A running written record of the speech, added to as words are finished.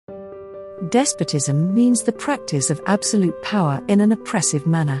Despotism means the practice of absolute power in an oppressive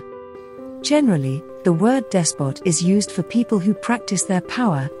manner. Generally, the word despot is used for people who practice their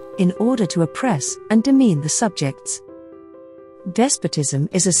power in order to oppress and demean the subjects. Despotism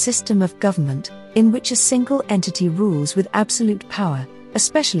is a system of government in which a single entity rules with absolute power,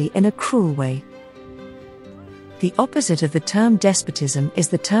 especially in a cruel way. The opposite of the term despotism is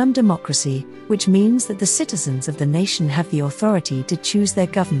the term democracy, which means that the citizens of the nation have the authority to choose their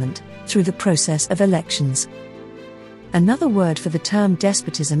government through the process of elections. Another word for the term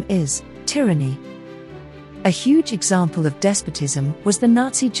despotism is tyranny. A huge example of despotism was the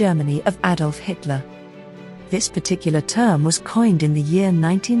Nazi Germany of Adolf Hitler. This particular term was coined in the year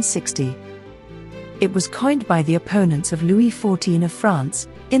 1960. It was coined by the opponents of Louis XIV of France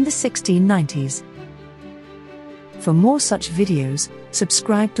in the 1690s. For more such videos,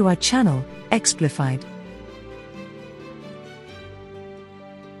 subscribe to our channel, Explified.